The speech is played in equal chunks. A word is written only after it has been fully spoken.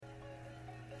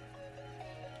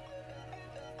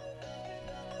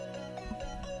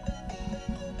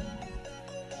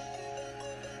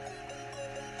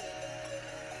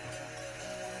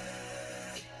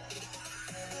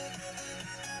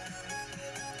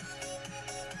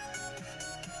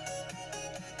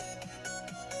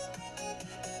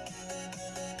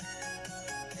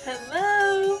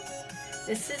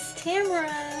This is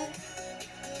Tamara,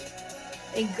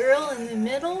 a girl in the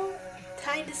middle,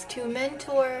 Titus 2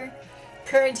 mentor,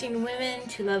 encouraging women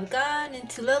to love God and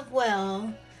to love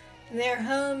well in their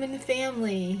home and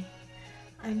family.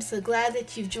 I'm so glad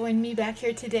that you've joined me back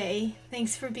here today.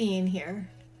 Thanks for being here.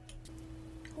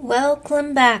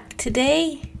 Welcome back.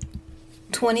 Today,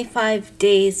 25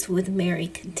 Days with Mary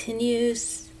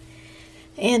continues,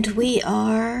 and we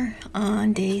are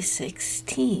on day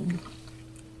 16.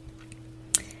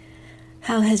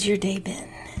 How has your day been?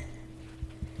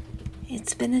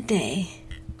 It's been a day.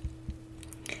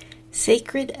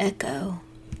 Sacred echo.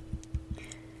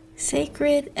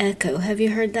 Sacred echo. Have you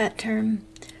heard that term?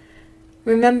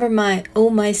 Remember my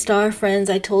my star friends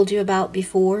I told you about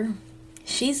before?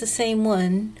 She's the same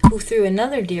one who, through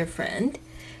another dear friend,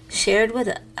 shared with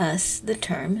us the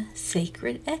term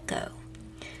sacred echo.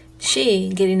 She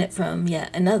getting it from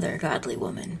yet another godly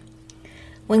woman.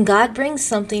 When God brings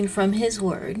something from His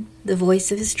Word, the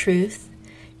voice of His truth,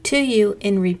 to you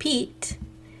in repeat,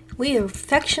 we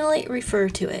affectionately refer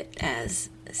to it as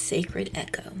sacred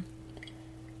echo.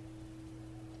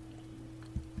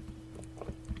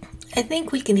 I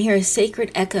think we can hear a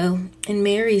sacred echo in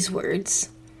Mary's words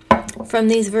from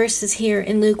these verses here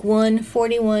in Luke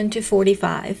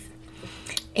 1:41-45.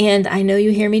 And I know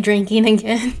you hear me drinking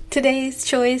again. Today's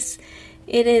choice,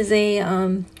 it is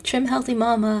a Trim Healthy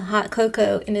Mama hot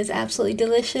cocoa and is absolutely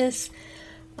delicious.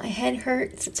 My head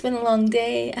hurts. It's been a long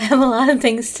day. I have a lot of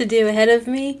things to do ahead of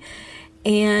me.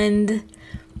 And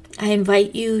I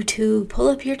invite you to pull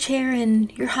up your chair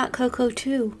and your hot cocoa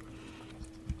too.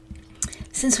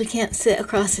 Since we can't sit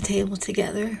across the table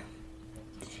together,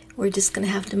 we're just going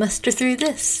to have to muster through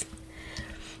this.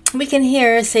 We can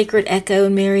hear a sacred echo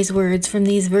in Mary's words from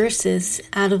these verses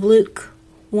out of Luke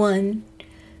 1,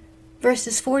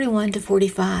 verses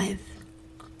 41-45.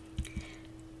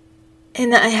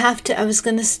 And I was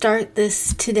going to start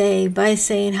this today by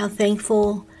saying how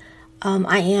thankful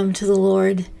I am to the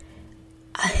Lord.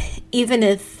 Even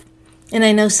if, and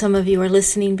I know some of you are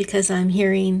listening because I'm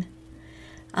hearing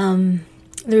the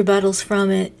rebuttals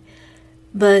from it.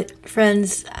 But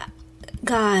friends,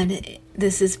 God,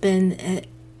 this has been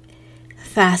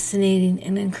fascinating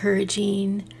and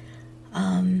encouraging,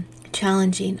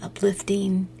 challenging,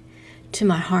 uplifting to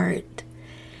my heart.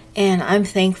 And I'm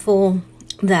thankful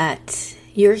that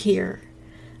you're here.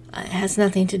 It has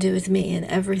nothing to do with me and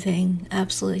everything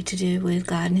absolutely to do with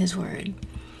God and His Word.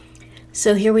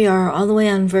 So here we are all the way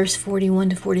on verse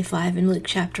 41-45 in Luke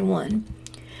chapter 1.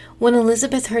 When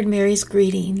Elizabeth heard Mary's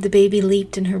greeting, the baby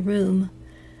leaped in her womb,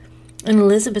 and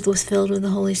Elizabeth was filled with the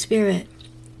Holy Spirit.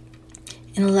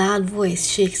 In a loud voice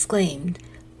she exclaimed,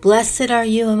 "Blessed are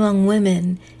you among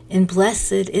women, and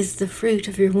blessed is the fruit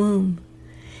of your womb.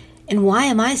 And why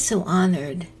am I so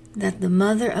honored that the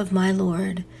mother of my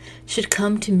Lord should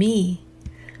come to me?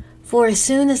 For as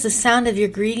soon as the sound of your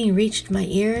greeting reached my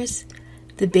ears,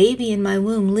 the baby in my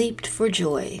womb leaped for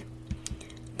joy.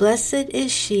 Blessed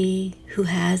is she who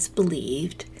has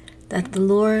believed that the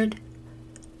Lord's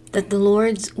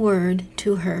word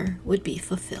to her would be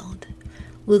fulfilled."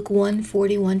 Luke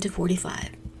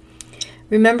 1:41-45.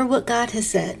 Remember what God has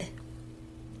said.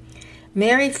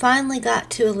 Mary finally got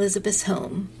to Elizabeth's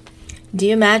home. Do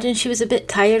you imagine she was a bit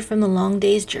tired from the long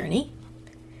day's journey?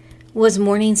 Was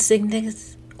morning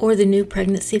sickness or the new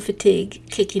pregnancy fatigue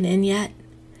kicking in yet?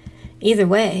 Either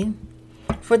way,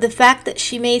 for the fact that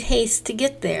she made haste to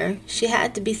get there, she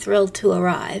had to be thrilled to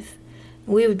arrive.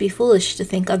 We would be foolish to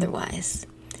think otherwise.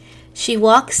 She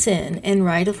walks in, and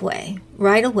right away,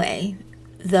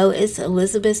 though it's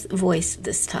Elizabeth's voice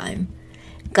this time,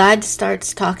 God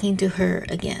starts talking to her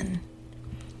again.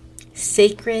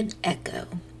 Sacred echo.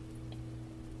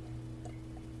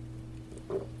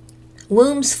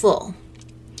 Wombs full.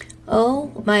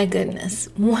 Oh my goodness.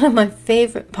 One of my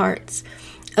favorite parts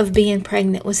of being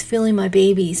pregnant was feeling my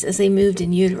babies as they moved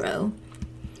in utero.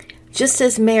 Just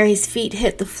as Mary's feet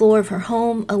hit the floor of her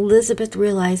home, Elizabeth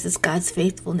realizes God's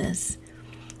faithfulness.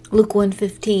 Luke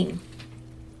 1:15.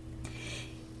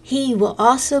 He will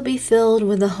also be filled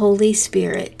with the Holy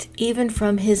Spirit, even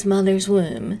from his mother's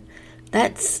womb.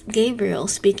 That's Gabriel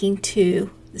speaking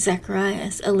to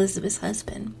Zacharias, Elizabeth's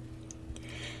husband.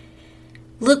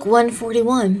 Luke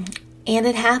 1:41. And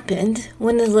it happened,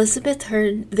 when Elizabeth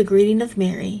heard the greeting of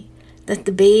Mary, that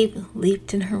the babe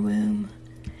leaped in her womb,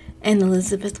 and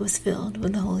Elizabeth was filled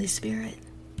with the Holy Spirit.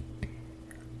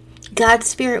 God's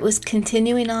Spirit was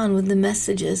continuing on with the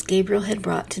messages Gabriel had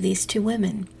brought to these two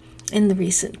women in the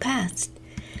recent past,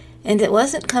 and it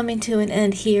wasn't coming to an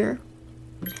end here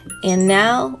and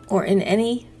now or in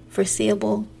any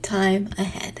foreseeable time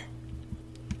ahead.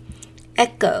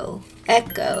 Echo,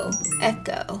 echo,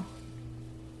 echo.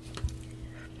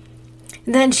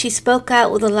 Then she spoke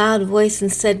out with a loud voice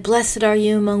and said, "Blessed are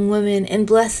you among women, and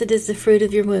blessed is the fruit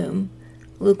of your womb."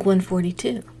 Luke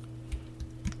 1:42.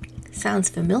 Sounds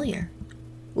familiar.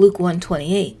 Luke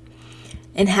 1:28.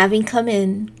 And having come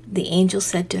in, the angel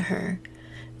said to her,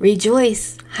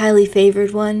 "Rejoice, highly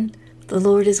favored one, the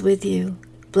Lord is with you.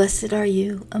 Blessed are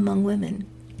you among women."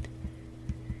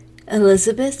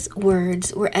 Elizabeth's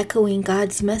words were echoing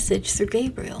God's message through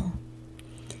Gabriel.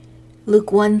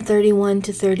 Luke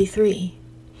 1:31-33.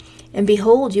 And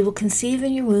behold, you will conceive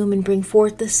in your womb and bring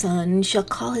forth a son, and shall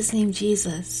call his name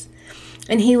Jesus.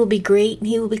 And he will be great, and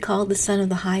he will be called the Son of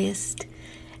the Highest.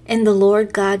 And the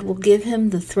Lord God will give him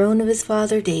the throne of his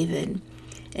father David,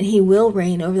 and he will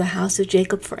reign over the house of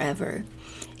Jacob forever,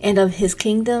 and of his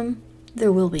kingdom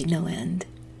there will be no end.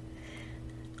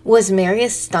 Was Mary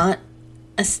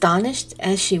astonished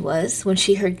as she was when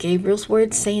she heard Gabriel's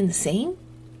words saying the same?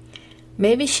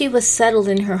 Maybe she was settled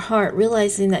in her heart,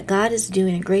 realizing that God is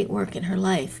doing a great work in her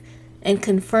life and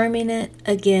confirming it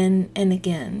again and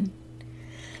again.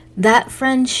 That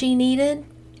friend she needed,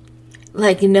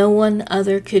 like no one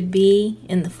other could be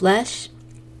in the flesh,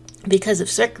 because of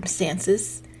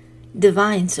circumstances,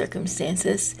 divine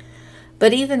circumstances,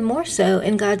 but even more so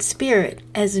in God's Spirit,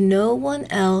 as no one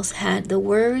else had the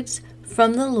words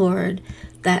from the Lord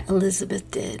that Elizabeth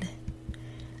did.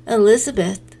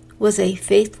 Elizabeth was a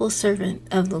faithful servant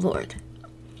of the Lord,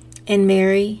 and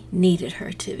Mary needed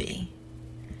her to be.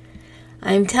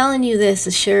 I am telling you this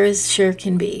as sure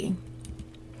can be.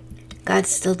 God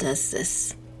still does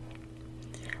this.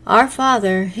 Our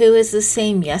Father, who is the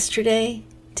same yesterday,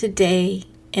 today,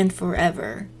 and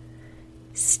forever,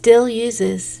 still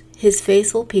uses his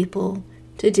faithful people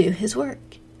to do his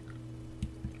work.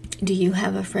 Do you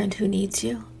have a friend who needs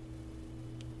you?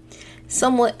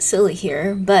 Somewhat silly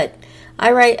here, but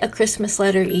I write a Christmas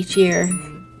letter each year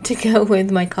to go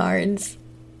with my cards.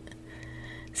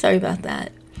 Sorry about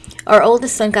that. Our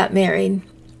oldest son got married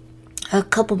a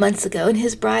couple months ago, and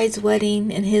his bride's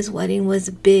wedding and his wedding was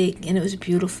big, and it was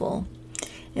beautiful.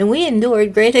 And we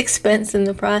endured great expense in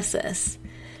the process.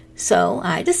 So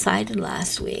I decided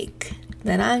last week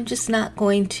that I'm just not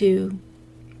going to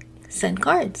send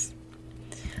cards.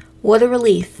 What a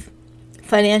relief,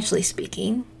 financially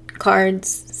speaking,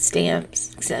 cards,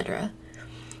 stamps, etc.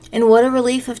 And what a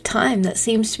relief of time that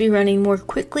seems to be running more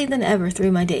quickly than ever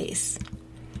through my days.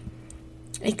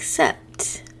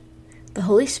 Except the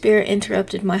Holy Spirit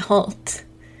interrupted my halt,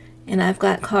 and I've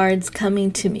got cards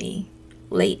coming to me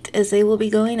late as they will be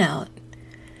going out.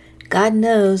 God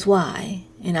knows why,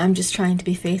 and I'm just trying to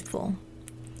be faithful.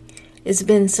 It's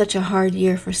been such a hard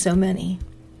year for so many.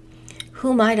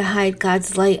 Who am I to hide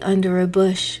God's light under a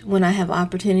bush when I have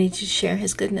opportunity to share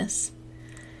his goodness?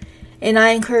 And I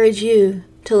encourage you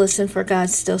to listen for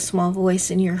God's still small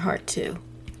voice in your heart too.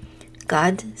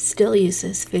 God still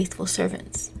uses faithful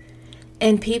servants,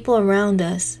 and people around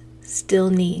us still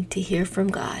need to hear from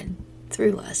God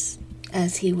through us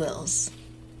as he wills.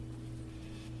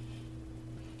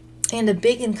 And a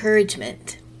big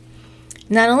encouragement.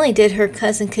 Not only did her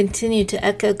cousin continue to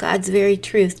echo God's very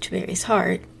truth to Mary's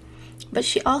heart, but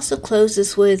she also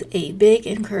closes with a big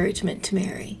encouragement to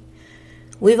Mary.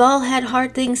 We've all had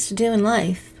hard things to do in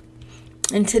life.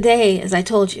 And today, as I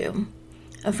told you,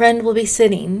 a friend will be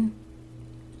sitting,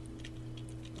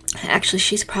 actually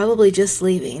she's probably just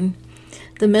leaving,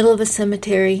 the middle of a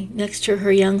cemetery next to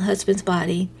her young husband's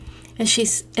body, and she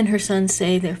and her son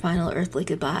say their final earthly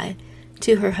goodbye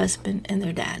to her husband and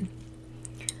their dad.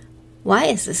 Why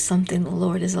is this something the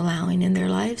Lord is allowing in their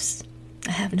lives?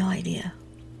 I have no idea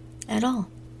at all.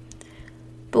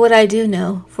 But what I do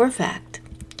know for a fact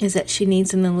is that she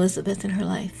needs an Elizabeth in her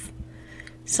life.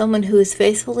 Someone who is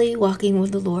faithfully walking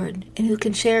with the Lord and who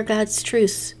can share God's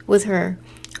truths with her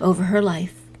over her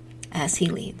life as he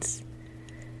leads.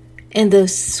 And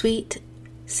those sweet,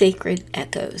 sacred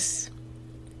echoes.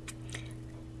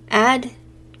 Add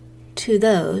to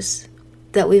those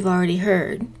that we've already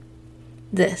heard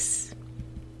this.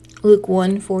 Luke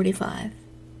 1:45.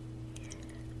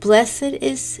 Blessed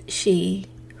is she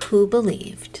who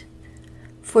believed,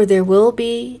 for there will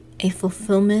be a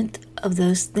fulfillment of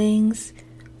those things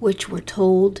which were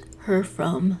told her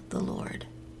from the Lord.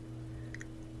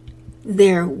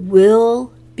 There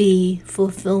will be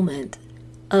fulfillment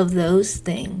of those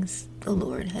things the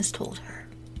Lord has told her.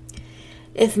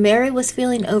 If Mary was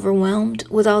feeling overwhelmed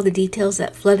with all the details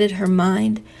that flooded her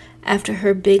mind after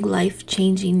her big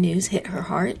life-changing news hit her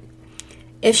heart,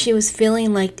 if she was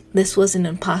feeling like this was an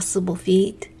impossible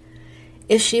feat,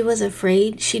 if she was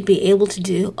afraid she'd be able to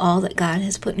do all that God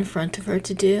has put in front of her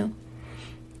to do,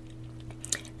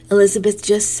 Elizabeth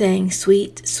just sang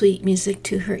sweet, sweet music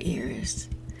to her ears.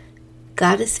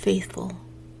 God is faithful.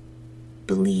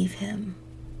 Believe him,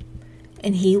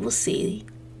 and he will see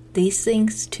these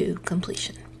things to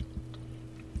completion.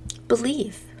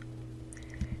 Believe.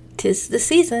 'Tis the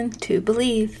season to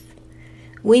believe.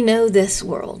 We know this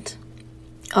world,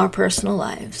 our personal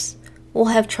lives,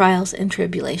 will have trials and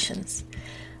tribulations.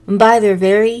 By their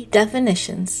very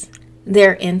definitions,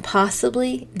 they're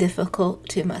impossibly difficult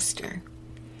to muster.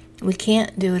 We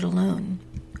can't do it alone.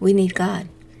 We need God.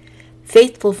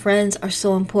 Faithful friends are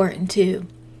so important too.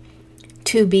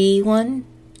 To be one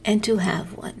and to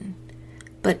have one.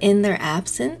 But in their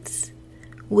absence,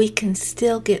 we can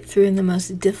still get through the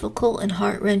most difficult and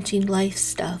heart-wrenching life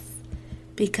stuff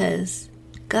because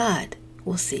God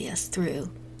will see us through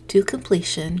to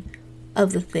completion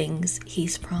of the things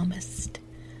he's promised.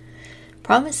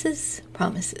 Promises,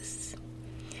 promises.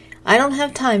 I don't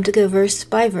have time to go verse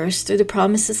by verse through the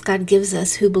promises God gives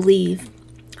us who believe,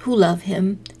 who love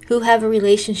him, who have a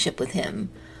relationship with him,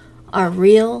 our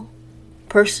real,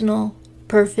 personal,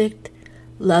 perfect,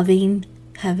 loving,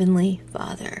 heavenly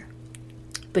Father.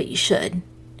 But you should.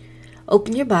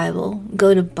 Open your Bible,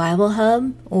 go to Bible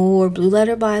Hub or Blue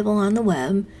Letter Bible on the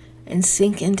web, and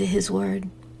sink into his word.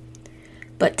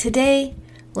 But today,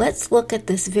 let's look at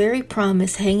this very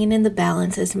promise hanging in the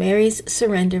balance as Mary's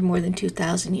surrender more than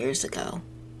 2,000 years ago.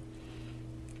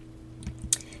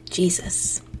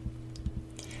 Jesus.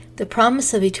 The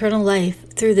promise of eternal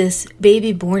life through this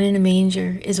baby born in a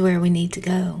manger is where we need to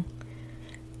go.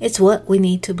 It's what we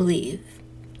need to believe.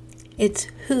 It's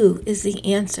who is the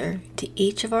answer to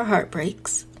each of our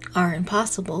heartbreaks, our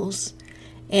impossibles,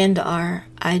 and our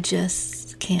I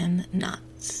just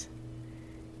cannots.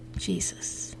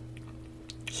 Jesus.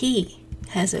 He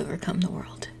has overcome the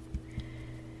world.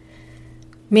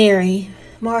 Mary,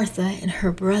 Martha, and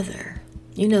her brother.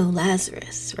 You know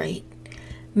Lazarus, right?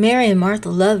 Mary and Martha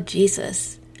loved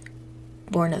Jesus,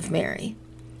 born of Mary.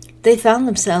 They found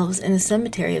themselves in a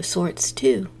cemetery of sorts,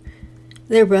 too.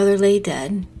 Their brother lay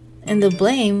dead, and the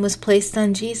blame was placed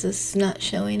on Jesus not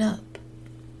showing up.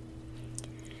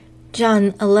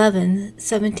 John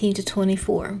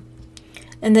 11:17-24.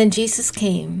 And then Jesus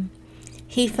came.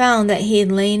 He found that he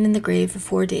had lain in the grave for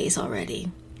 4 days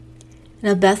already.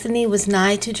 Now Bethany was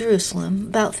nigh to Jerusalem,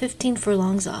 about 15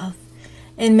 furlongs off,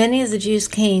 and many of the Jews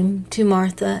came to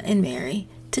Martha and Mary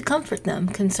to comfort them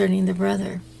concerning their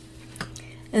brother.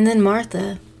 And then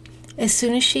Martha, as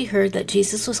soon as she heard that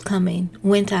Jesus was coming,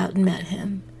 went out and met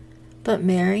him. But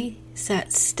Mary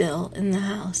sat still in the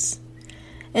house.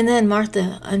 And then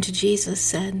Martha unto Jesus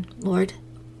said, Lord,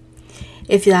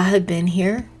 if thou had been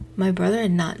here, my brother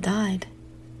had not died.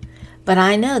 But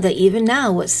I know that even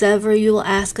now whatsoever you will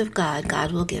ask of God,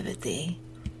 God will give it thee.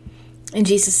 And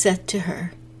Jesus said to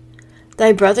her,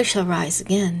 Thy brother shall rise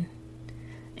again.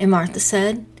 And Martha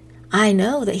said, I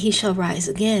know that he shall rise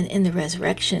again in the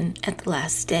resurrection at the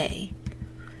last day.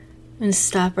 And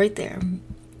stop right there.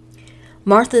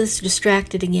 Martha is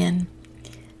distracted again.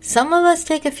 Some of us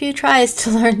take a few tries to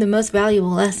learn the most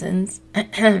valuable lessons.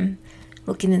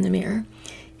 Looking in the mirror.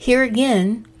 Here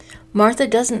again, Martha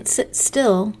doesn't sit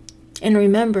still and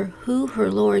remember who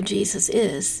her Lord Jesus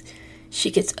is.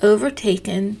 She gets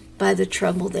overtaken by the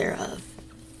trouble thereof.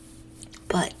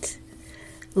 But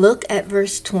look at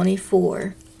verse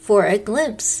 24 for a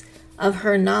glimpse of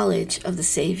her knowledge of the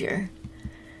Savior.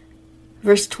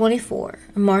 Verse 24,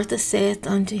 Martha saith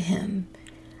unto him,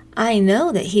 I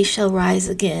know that he shall rise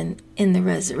again in the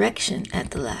resurrection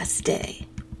at the last day.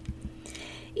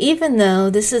 Even though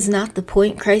this is not the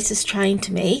point Christ is trying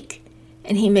to make,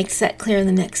 and he makes that clear in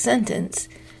the next sentence,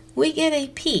 we get a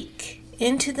peek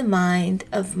into the mind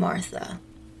of Martha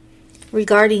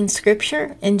regarding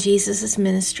Scripture and Jesus'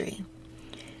 ministry.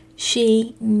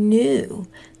 She knew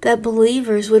that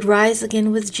believers would rise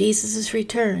again with Jesus'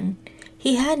 return.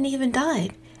 He hadn't even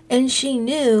died, and she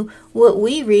knew what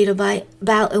we read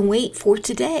about and wait for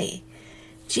today.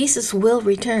 Jesus will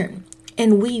return,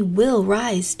 and we will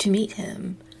rise to meet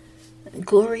him.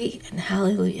 Glory and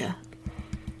hallelujah.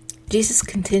 Jesus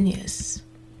continues,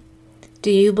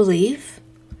 Do you believe?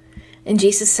 And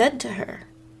Jesus said to her,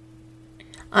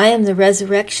 I am the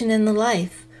resurrection and the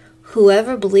life.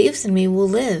 Whoever believes in me will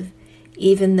live,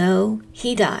 even though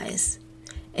he dies.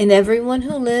 And everyone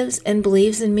who lives and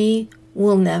believes in me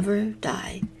will never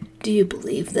die. Do you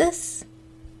believe this?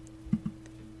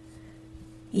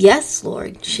 Yes,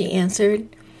 Lord, she answered.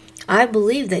 I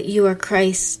believe that you are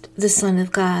Christ, the Son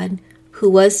of God, who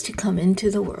was to come into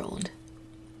the world.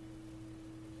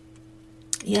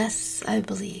 Yes, I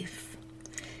believe.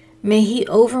 May he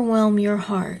overwhelm your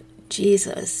heart,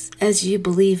 Jesus, as you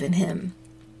believe in him.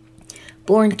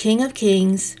 Born King of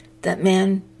Kings, that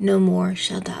man no more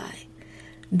shall die.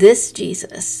 This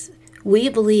Jesus, we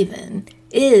believe in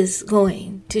is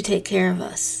going to take care of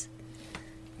us.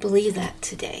 Believe that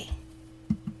today.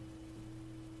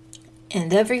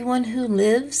 And everyone who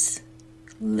lives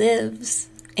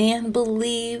and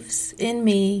believes in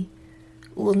me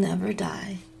will never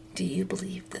die. Do you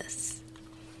believe this?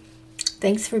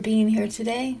 Thanks for being here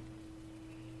today.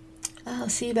 I'll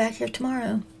see you back here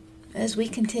tomorrow as we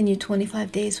continue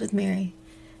 25 Days with Mary.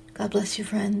 God bless you,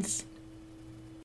 friends.